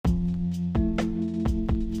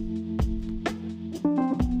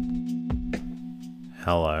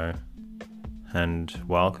Hello, and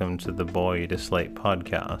welcome to the Bore You to Sleep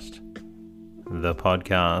podcast, the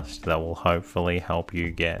podcast that will hopefully help you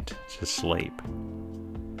get to sleep.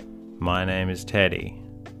 My name is Teddy,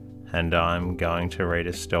 and I'm going to read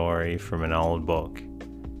a story from an old book.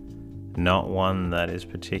 Not one that is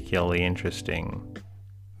particularly interesting,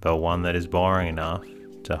 but one that is boring enough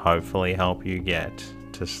to hopefully help you get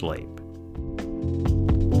to sleep.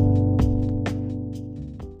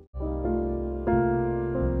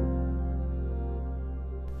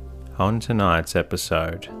 On tonight's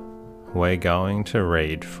episode, we're going to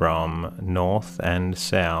read from North and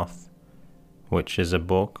South, which is a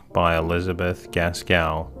book by Elizabeth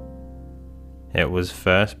Gaskell. It was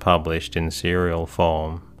first published in serial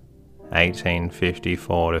form,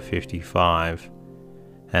 1854 to 55,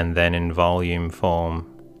 and then in volume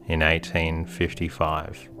form in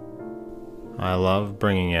 1855. I love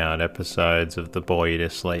bringing out episodes of the Bore You to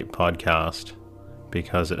Sleep podcast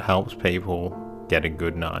because it helps people get a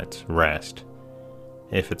good night's rest.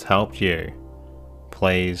 If it's helped you,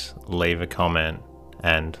 please leave a comment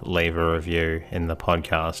and leave a review in the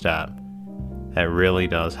podcast app. It really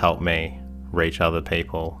does help me reach other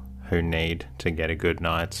people who need to get a good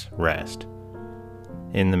night's rest.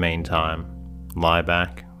 In the meantime, lie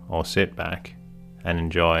back or sit back and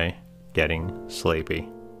enjoy getting sleepy.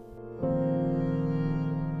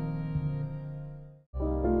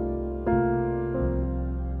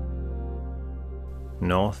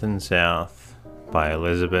 North and South by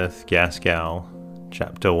Elizabeth Gaskell,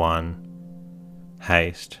 Chapter 1,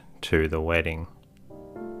 Haste to the Wedding.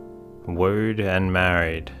 Wooed and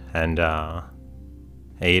married and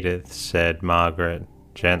Edith, said Margaret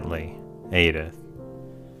gently, Edith.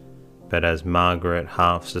 But as Margaret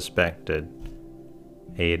half suspected,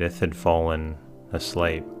 Edith had fallen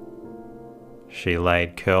asleep. She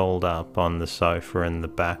laid curled up on the sofa in the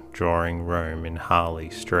back drawing room in Harley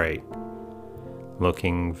Street,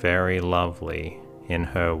 looking very lovely in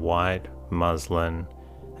her white muslin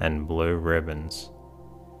and blue ribbons.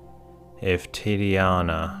 If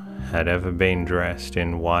Titiana had ever been dressed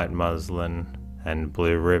in white muslin and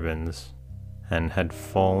blue ribbons and had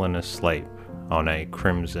fallen asleep on a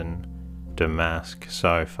crimson damask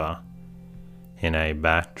sofa in a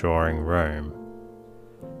back drawing room,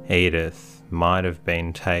 Edith might have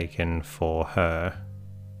been taken for her.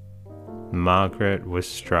 Margaret was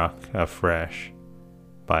struck afresh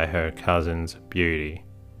by her cousin's beauty.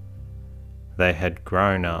 They had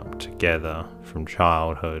grown up together from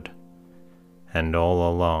childhood, and all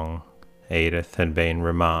along Edith had been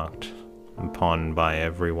remarked upon by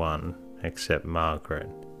everyone except Margaret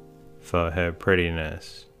for her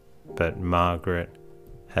prettiness, but Margaret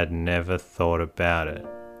had never thought about it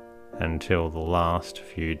until the last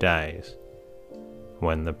few days,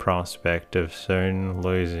 when the prospect of soon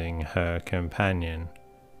losing her companion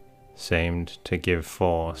seemed to give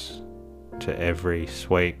force to every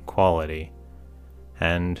sweet quality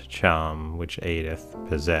and charm which Edith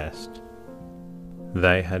possessed.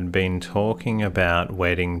 They had been talking about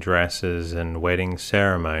wedding dresses and wedding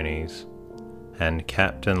ceremonies, and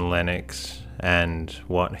Captain Lennox and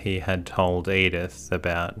what he had told Edith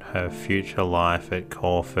about her future life at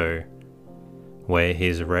Corfu, where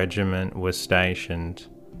his regiment was stationed,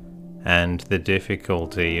 and the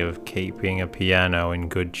difficulty of keeping a piano in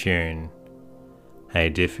good tune, a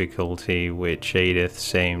difficulty which Edith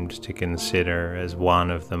seemed to consider as one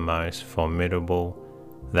of the most formidable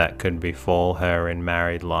that could befall her in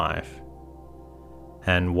married life,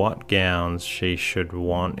 and what gowns she should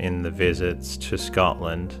want in the visits to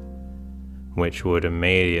Scotland, which would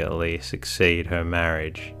immediately succeed her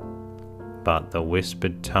marriage. But the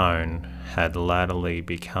whispered tone had latterly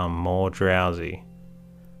become more drowsy,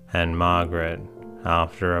 and Margaret,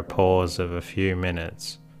 after a pause of a few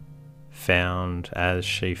minutes, found, as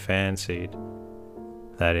she fancied,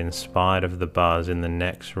 that in spite of the buzz in the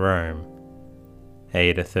next room,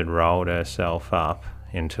 Edith had rolled herself up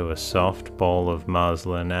into a soft ball of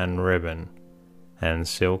muslin and ribbon and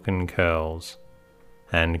silken curls,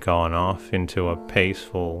 and gone off into a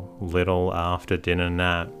peaceful little after-dinner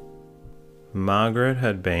nap. Margaret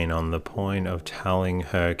had been on the point of telling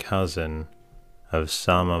her cousin of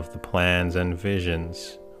some of the plans and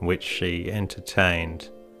visions which she entertained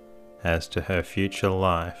as to her future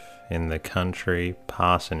life in the country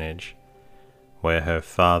parsonage where her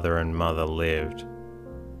father and mother lived,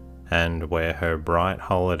 and where her bright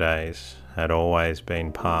holidays had always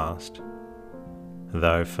been passed,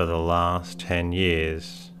 though for the last 10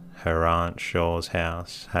 years her Aunt Shaw's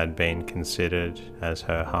house had been considered as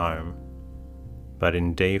her home. But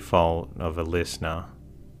in default of a listener,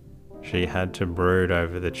 she had to brood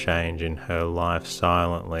over the change in her life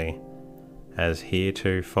silently as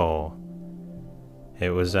heretofore. It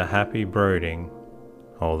was a happy brooding,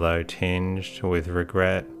 although tinged with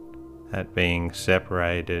regret at being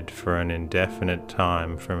separated for an indefinite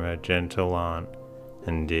time from her gentle aunt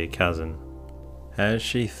and dear cousin. As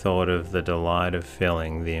she thought of the delight of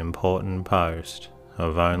filling the important post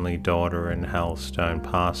of only daughter in Helstone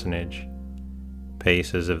Parsonage,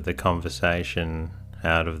 pieces of the conversation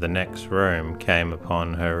out of the next room came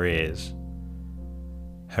upon her ears.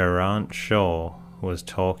 Her Aunt Shaw was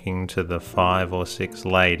talking to the 5 or 6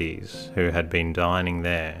 ladies who had been dining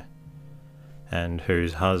there, and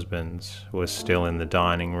whose husbands were still in the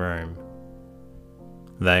dining room.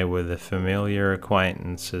 They were the familiar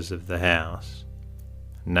acquaintances of the house,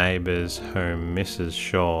 neighbours whom Mrs.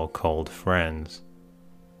 Shaw called friends,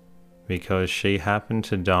 because she happened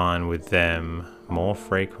to dine with them more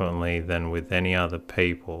frequently than with any other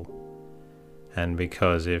people, and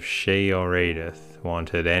because if she or Edith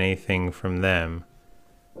wanted anything from them,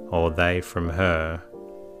 or they from her,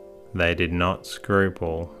 they did not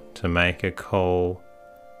scruple to make a call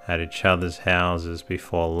at each other's houses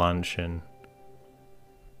before luncheon.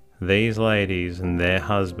 These ladies and their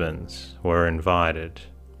husbands were invited,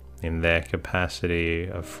 in their capacity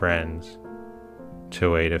of friends,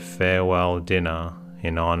 to eat a farewell dinner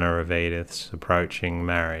in honour of Edith's approaching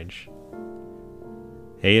marriage.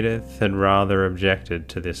 Edith had rather objected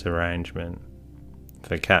to this arrangement,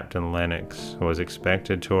 for Captain Lennox was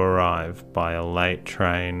expected to arrive by a late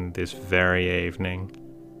train this very evening,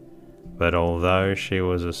 but although she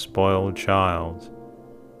was a spoiled child,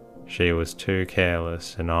 she was too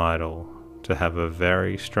careless and idle to have a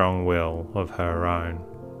very strong will of her own,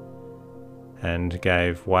 and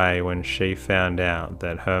gave way when she found out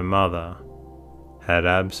that her mother had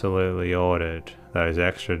absolutely ordered those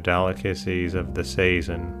extra delicacies of the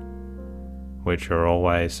season, which are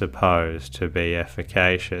always supposed to be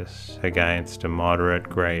efficacious against a moderate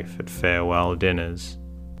grief at farewell dinners.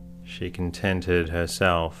 She contented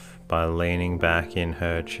herself by leaning back in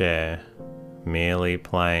her chair, merely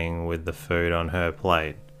playing with the food on her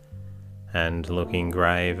plate, and looking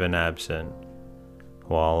grave and absent,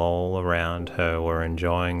 while all around her were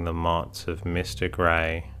enjoying the mots of Mr.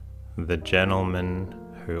 Grey, the gentleman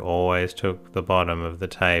who always took the bottom of the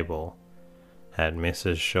table at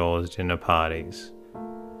Mrs. Shaw's dinner parties,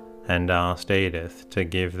 and asked Edith to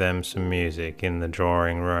give them some music in the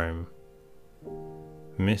drawing room.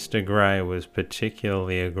 Mr. Grey was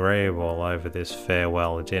particularly agreeable over this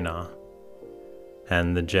farewell dinner,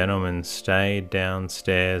 and the gentlemen stayed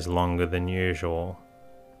downstairs longer than usual.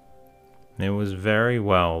 It was very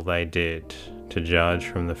well they did, to judge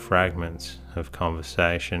from the fragments of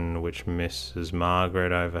conversation which Mrs.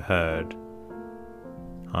 Margaret overheard.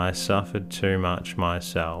 I suffered too much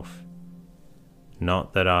myself.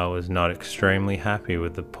 Not that I was not extremely happy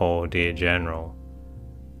with the poor dear General,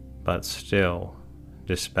 but still,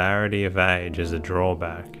 disparity of age is a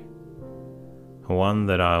drawback, one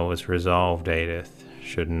that I was resolved Edith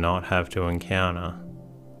should not have to encounter.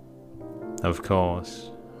 Of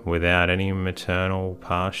course, without any maternal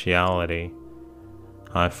partiality,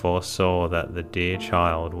 I foresaw that the dear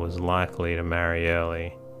child was likely to marry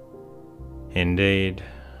early. Indeed,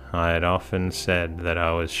 I had often said that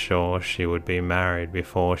I was sure she would be married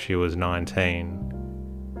before she was 19.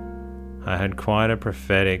 I had quite a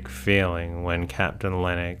prophetic feeling when Captain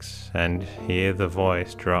Lennox, and here the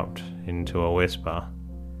voice dropped into a whisper.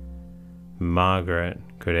 Margaret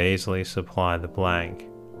could easily supply the blank.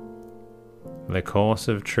 The course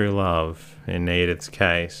of true love, in Edith's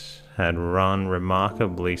case, had run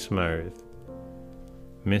remarkably smooth.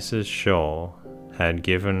 Mrs. Shaw had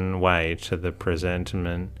given way to the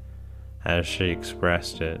presentiment as she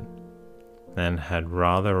expressed it, and had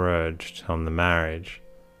rather urged on the marriage,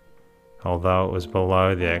 although it was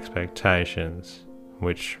below the expectations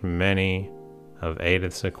which many of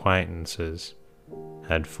Edith's acquaintances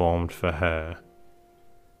had formed for her,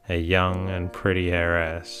 a young and pretty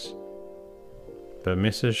heiress. But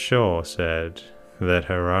Mrs. Shaw said that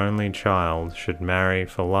her only child should marry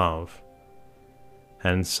for love,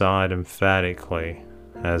 and sighed emphatically,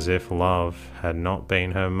 as if love had not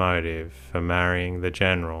been her motive for marrying the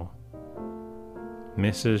General.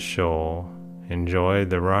 Mrs. Shaw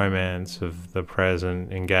enjoyed the romance of the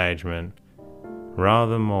present engagement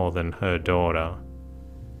rather more than her daughter.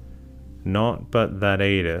 Not but that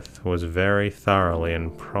Edith was very thoroughly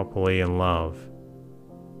and properly in love.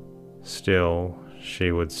 Still,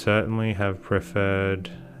 she would certainly have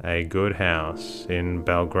preferred a good house in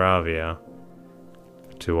Belgravia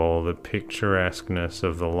to all the picturesqueness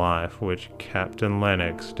of the life which Captain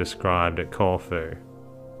Lennox described at Corfu.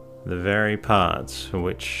 The very parts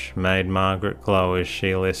which made Margaret glow as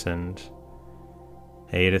she listened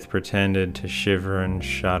Edith pretended to shiver and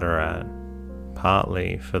shudder at,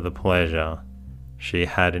 partly for the pleasure she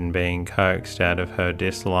had in being coaxed out of her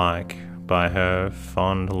dislike by her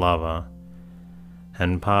fond lover,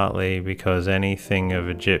 and partly because anything of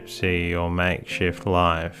a gypsy or makeshift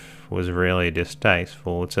life was really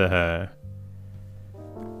distasteful to her.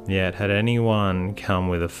 Yet had anyone come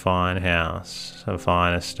with a fine house, a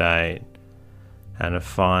fine estate, and a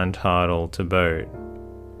fine title to boot,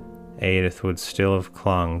 Edith would still have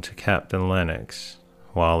clung to Captain Lennox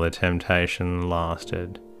while the temptation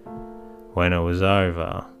lasted. When it was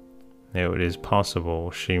over, it is possible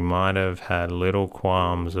she might have had little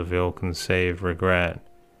qualms of ill-conceived regret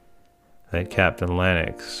that Captain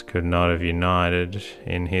Lennox could not have united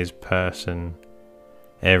in his person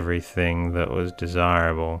everything that was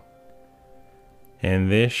desirable. In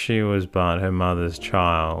this she was but her mother's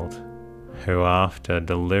child, who, after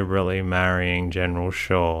deliberately marrying General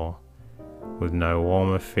Shaw, with no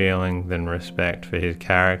warmer feeling than respect for his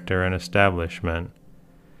character and establishment,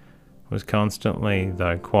 was constantly,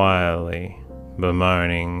 though quietly,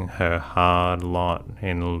 bemoaning her hard lot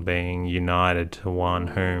in being united to one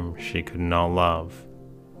whom she could not love.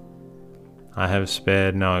 "I have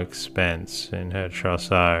spared no expense in her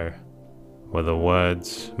trousseau," were the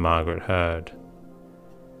words Margaret heard.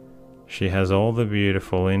 "She has all the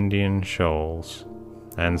beautiful Indian shawls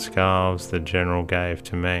and scarves the General gave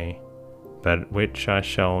to me, but which I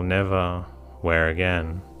shall never wear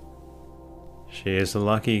again." "She is a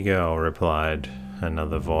lucky girl," replied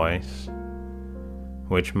another voice,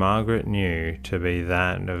 which Margaret knew to be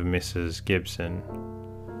that of Mrs. Gibson,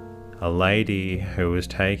 a lady who was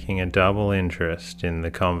taking a double interest in the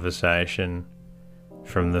conversation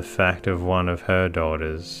from the fact of one of her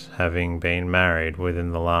daughters having been married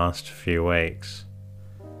within the last few weeks.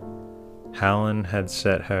 Helen had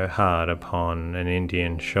set her heart upon an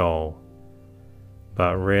Indian shawl,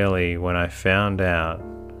 but really when I found out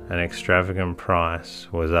an extravagant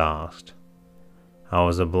price was asked, I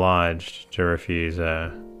was obliged to refuse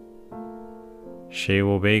her. She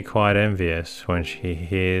will be quite envious when she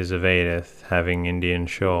hears of Edith having Indian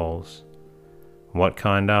shawls. What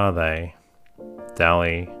kind are they?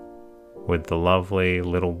 Dally, with the lovely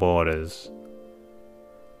little borders.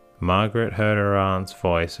 Margaret heard her aunt's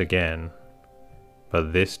voice again,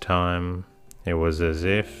 but this time it was as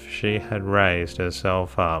if she had raised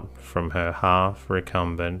herself up from her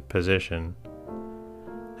half-recumbent position,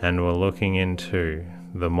 and were looking into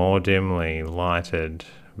the more dimly lighted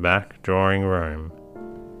back drawing room.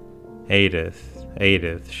 "Edith,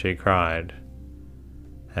 Edith," she cried,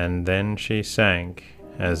 and then she sank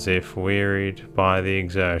as if wearied by the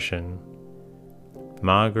exertion.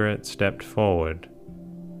 Margaret stepped forward.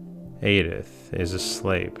 "Edith is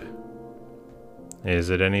asleep."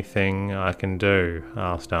 "Is it anything I can do?"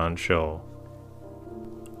 asked Aunt Shaw.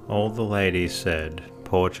 All the ladies said,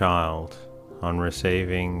 "Poor child," on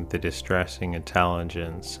receiving the distressing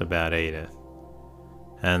intelligence about Edith,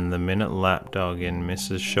 and the minute lapdog in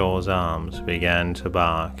Mrs. Shaw's arms began to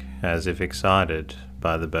bark as if excited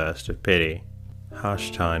by the burst of pity.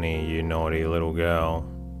 "Hush, Tiny, you naughty little girl.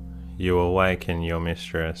 You awaken your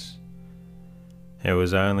mistress." It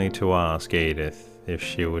was only to ask Edith if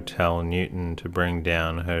she would tell Newton to bring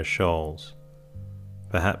down her shawls.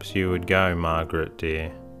 "Perhaps you would go, Margaret,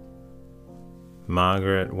 dear."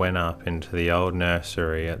 Margaret went up into the old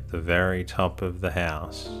nursery at the very top of the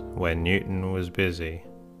house, where Newton was busy,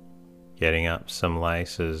 getting up some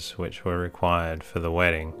laces which were required for the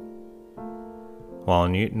wedding. While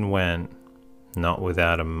Newton went, not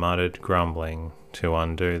without a muttered grumbling, to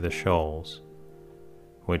undo the shawls,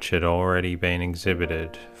 which had already been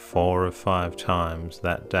exhibited 4 or 5 times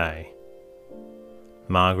that day,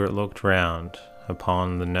 Margaret looked round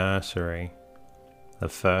upon the nursery, the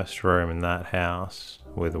first room in that house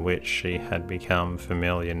with which she had become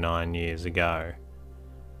familiar 9 years ago,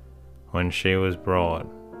 when she was brought,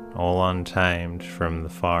 all untamed, from the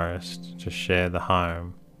forest to share the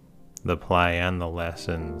home, the play and the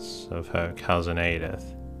lessons of her cousin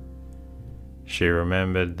Edith. She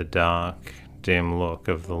remembered the dark, dim look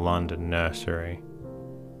of the London nursery,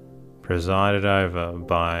 presided over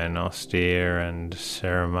by an austere and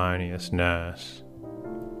ceremonious nurse,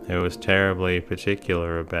 who was terribly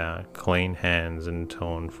particular about clean hands and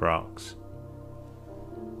torn frocks.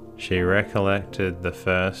 She recollected the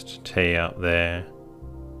first tea up there,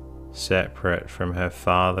 separate from her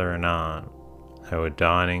father and aunt, who were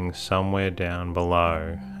dining somewhere down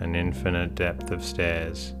below an infinite depth of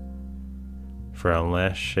stairs, for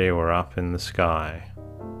unless she were up in the sky,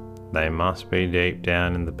 they must be deep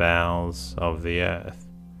down in the bowels of the earth.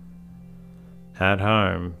 At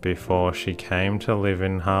home, before she came to live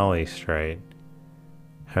in Harley Street,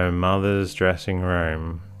 Her mother's dressing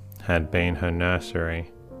room had been her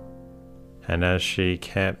nursery, and as she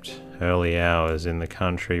kept early hours in the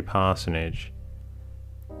country parsonage,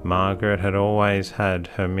 Margaret had always had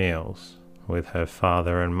her meals with her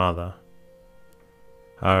father and mother.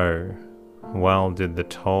 Oh, well did the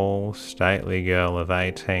tall, stately girl of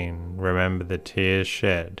 18 remember the tears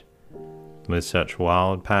shed with such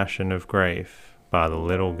wild passion of grief by the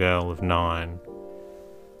little girl of 9,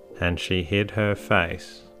 and she hid her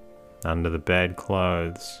face under the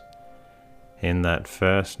bedclothes in that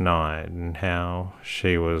first night, and how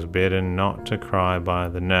she was bidden not to cry by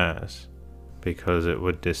the nurse because it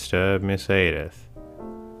would disturb Miss Edith,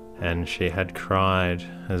 and she had cried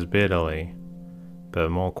as bitterly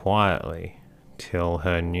but more quietly till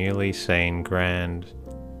her newly seen grand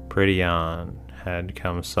pretty aunt had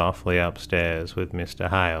come softly upstairs with Mr.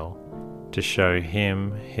 Hale to show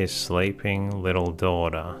him his sleeping little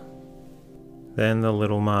daughter. Then the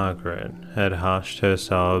little Margaret had hushed her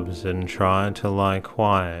sobs and tried to lie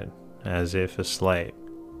quiet as if asleep,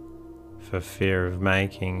 for fear of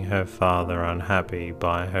making her father unhappy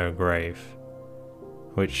by her grief,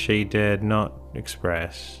 which she dared not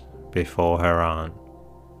express before her aunt,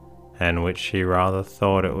 and which she rather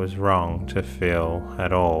thought it was wrong to feel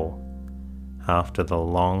at all, after the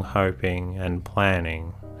long hoping and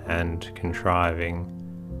planning and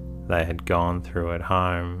contriving they had gone through at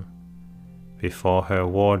home, before her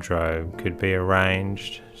wardrobe could be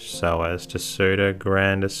arranged so as to suit her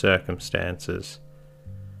grander circumstances,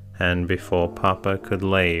 and before Papa could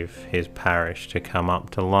leave his parish to come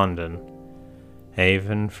up to London,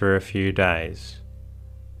 even for a few days.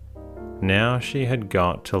 Now she had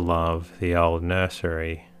got to love the old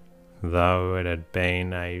nursery, though it had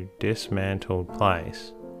been a dismantled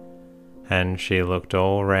place, and she looked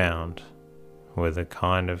all round with a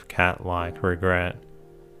kind of cat-like regret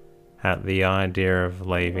at the idea of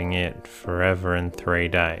leaving it forever in 3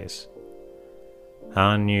 days.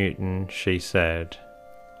 Aunt Newton, she said,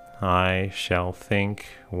 I shall think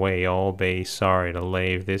we all be sorry to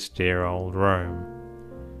leave this dear old room.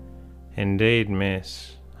 Indeed,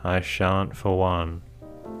 miss, I shan't for one.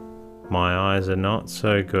 My eyes are not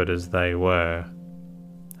so good as they were,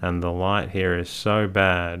 and the light here is so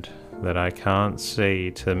bad that I can't see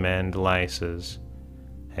to mend laces,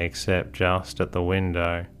 except just at the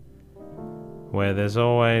window, where there's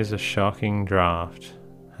always a shocking draught,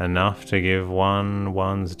 enough to give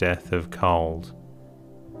one's death of cold.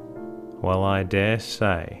 Well, I dare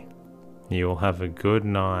say you will have a good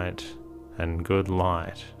night and good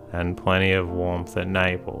light and plenty of warmth at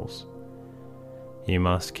Naples. You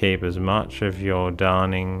must keep as much of your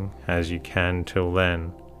darning as you can till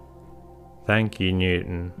then. Thank you,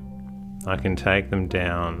 Newton. I can take them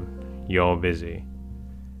down. You're busy.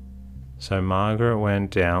 So Margaret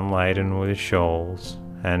went down laden with shawls,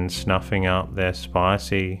 and snuffing up their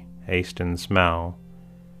spicy eastern smell,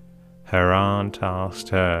 her aunt asked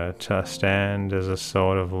her to stand as a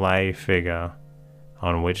sort of lay figure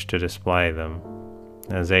on which to display them,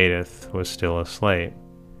 as Edith was still asleep.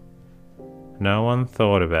 No one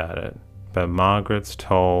thought about it, but Margaret's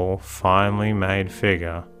tall, finely made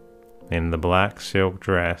figure, in the black silk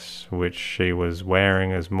dress which she was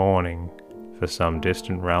wearing as mourning for some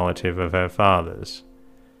distant relative of her father's,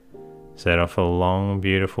 set off a long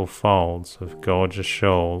beautiful folds of gorgeous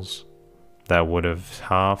shawls that would have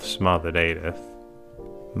half smothered Edith.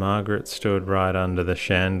 Margaret stood right under the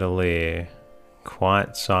chandelier,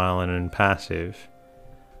 quite silent and passive,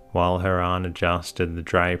 while her aunt adjusted the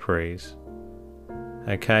draperies.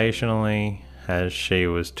 Occasionally, as she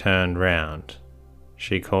was turned round,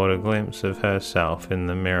 she caught a glimpse of herself in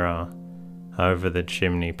the mirror over the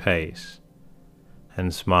chimney piece,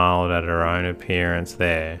 and smiled at her own appearance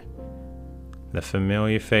there, the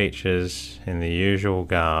familiar features in the usual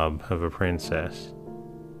garb of a princess.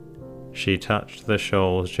 She touched the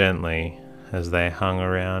shawls gently as they hung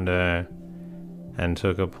around her, and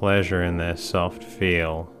took a pleasure in their soft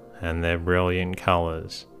feel and their brilliant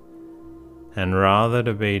colours, and rather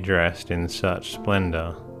to be dressed in such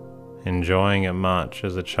splendour, enjoying it much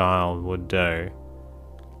as a child would do,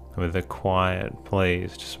 with a quiet,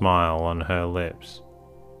 pleased smile on her lips.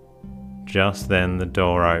 Just then the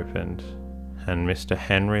door opened, and Mr.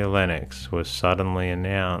 Henry Lennox was suddenly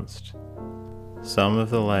announced. Some of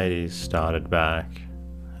the ladies started back,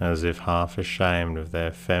 as if half ashamed of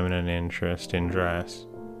their feminine interest in dress.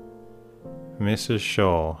 Mrs.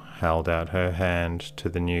 Shaw held out her hand to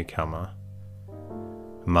the newcomer.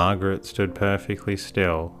 Margaret stood perfectly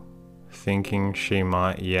still, thinking she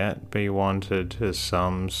might yet be wanted as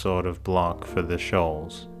some sort of block for the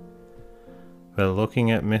shawls, but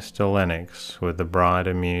looking at Mr. Lennox with a bright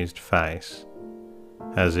amused face,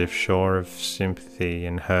 as if sure of sympathy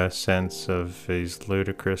in her sense of his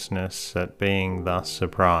ludicrousness at being thus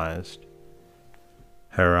surprised.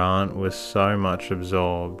 Her aunt was so much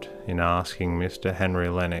absorbed in asking Mr. Henry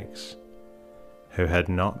Lennox, who had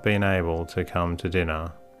not been able to come to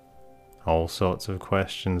dinner, all sorts of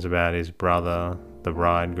questions about his brother, the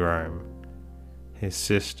bridegroom, his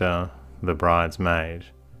sister, the bridesmaid,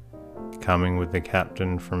 coming with the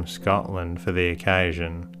captain from Scotland for the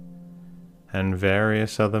occasion, and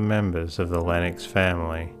various other members of the Lennox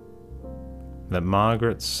family, that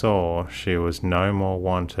Margaret saw she was no more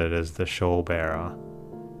wanted as the shawl-bearer,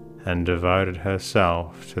 and devoted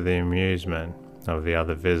herself to the amusement of the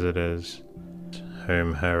other visitors,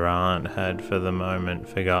 whom her aunt had for the moment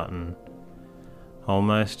forgotten.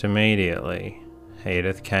 Almost immediately,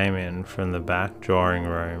 Edith came in from the back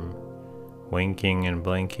drawing-room, winking and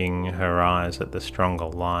blinking her eyes at the stronger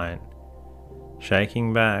light,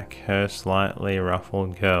 shaking back her slightly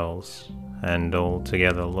ruffled curls, and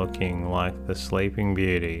altogether looking like the Sleeping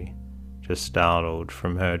Beauty just startled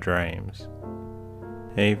from her dreams.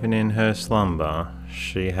 Even in her slumber,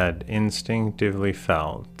 she had instinctively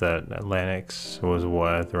felt that Lennox was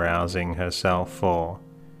worth rousing herself for,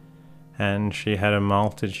 and she had a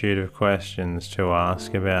multitude of questions to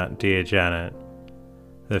ask about dear Janet,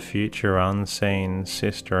 the future unseen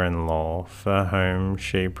sister-in-law for whom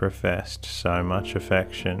she professed so much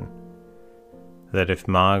affection, that if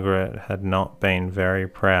Margaret had not been very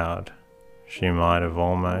proud, she might have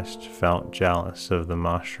almost felt jealous of the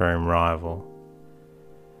mushroom rival.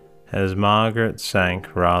 As Margaret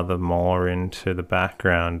sank rather more into the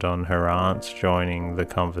background on her aunt's joining the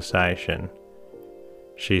conversation,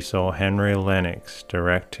 she saw Henry Lennox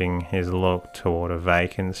directing his look toward a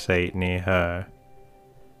vacant seat near her,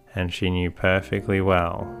 and she knew perfectly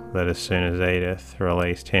well that as soon as Edith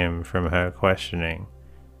released him from her questioning,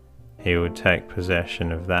 he would take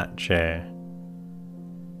possession of that chair.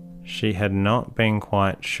 She had not been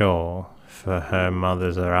quite sure, for her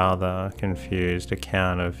mother's rather confused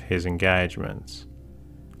account of his engagements,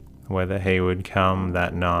 whether he would come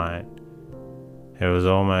that night. It was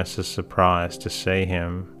almost a surprise to see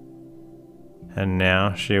him, and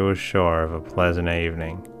now she was sure of a pleasant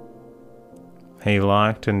evening. He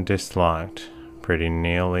liked and disliked pretty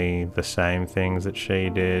nearly the same things that she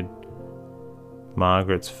did.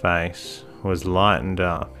 Margaret's face was lightened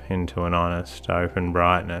up into an honest, open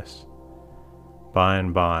brightness. By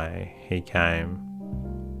and by he came.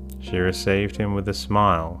 She received him with a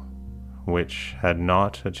smile, which had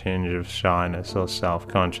not a tinge of shyness or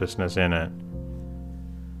self-consciousness in it.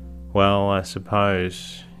 "Well, I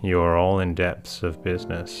suppose you are all in depths of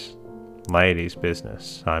business. Ladies'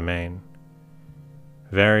 business, I mean.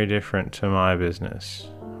 Very different to my business,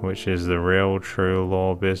 which is the real true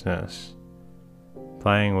law business.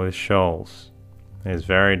 Playing with shawls is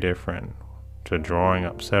very different to drawing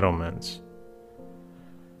up settlements.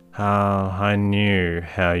 Ah, I knew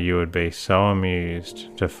how you would be so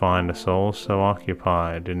amused to find us all so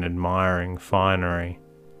occupied in admiring finery.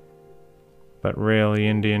 But really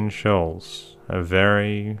Indian shawls are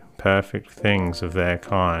very perfect things of their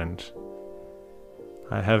kind.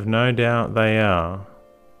 I have no doubt they are.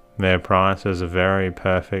 Their prices are very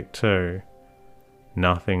perfect too,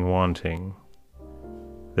 nothing wanting."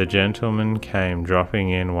 The gentlemen came dropping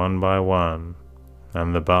in one by one,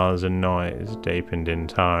 and the buzz and noise deepened in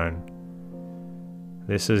tone.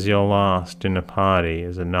 "This is your last dinner party,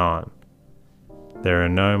 is it not? There are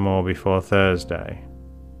no more before Thursday?"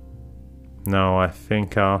 "No, I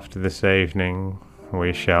think after this evening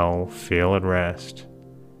we shall feel at rest,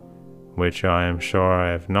 which I am sure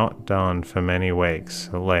I have not done for many weeks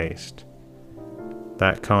at least.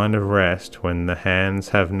 That kind of rest when the hands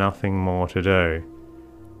have nothing more to do,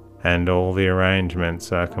 and all the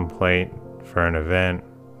arrangements are complete for an event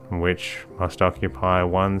which must occupy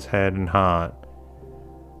one's head and heart.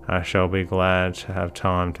 I shall be glad to have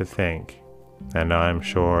time to think, and I am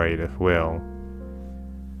sure Edith will.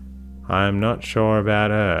 I am not sure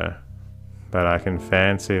about her, but I can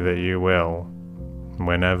fancy that you will.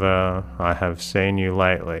 Whenever I have seen you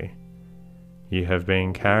lately, you have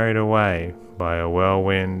been carried away by a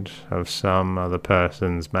whirlwind of some other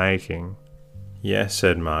person's making." "Yes,"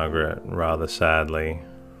 said Margaret, rather sadly,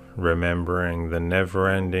 remembering the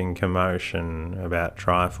never-ending commotion about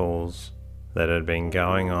trifles that had been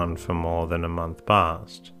going on for more than a month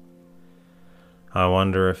past. "I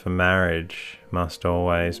wonder if a marriage must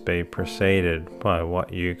always be preceded by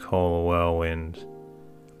what you call a whirlwind,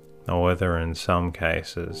 or whether in some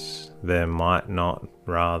cases there might not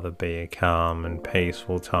rather be a calm and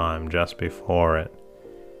peaceful time just before it.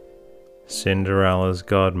 Cinderella's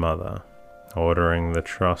godmother ordering the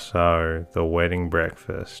trousseau, the wedding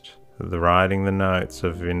breakfast, writing the notes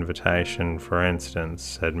of invitation, for instance,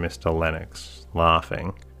 said Mr. Lennox,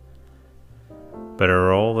 laughing. But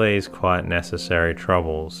are all these quite necessary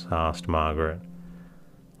troubles? Asked Margaret,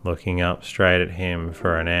 looking up straight at him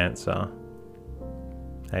for an answer.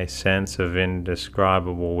 A sense of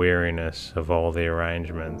indescribable weariness of all the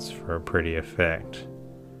arrangements for a pretty effect,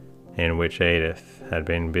 in which Edith had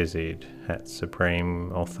been busied at supreme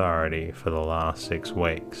authority for the last 6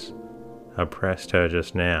 weeks, oppressed her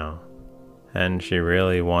just now, and she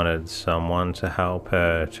really wanted someone to help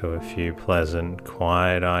her to a few pleasant,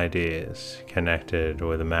 quiet ideas connected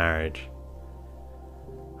with a marriage.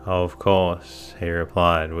 Of course, he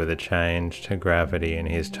replied with a change to gravity in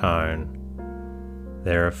his tone.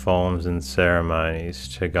 There are forms and ceremonies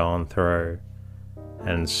to go on through,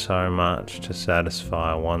 and so much to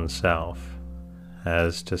satisfy oneself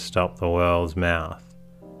as to stop the world's mouth,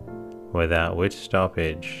 without which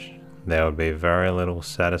stoppage there would be very little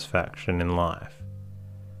satisfaction in life.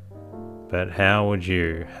 But how would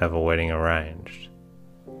you have a wedding arranged?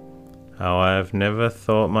 Oh, I have never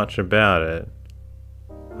thought much about it,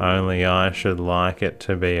 only I should like it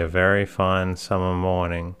to be a very fine summer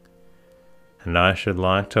morning, and I should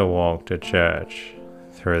like to walk to church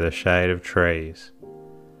through the shade of trees,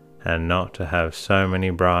 and not to have so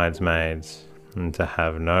many bridesmaids, and to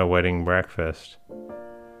have no wedding breakfast.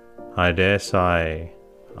 I dare say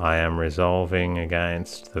I am resolving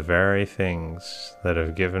against the very things that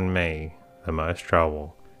have given me the most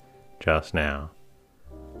trouble just now.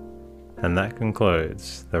 And that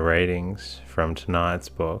concludes the readings from tonight's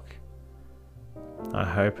book. I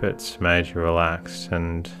hope it's made you relaxed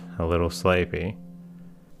and a little sleepy.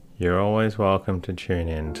 You're always welcome to tune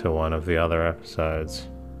in to one of the other episodes,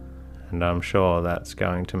 and I'm sure that's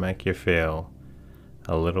going to make you feel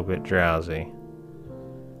a little bit drowsy.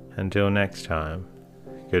 Until next time,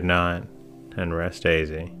 good night and rest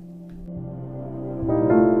easy.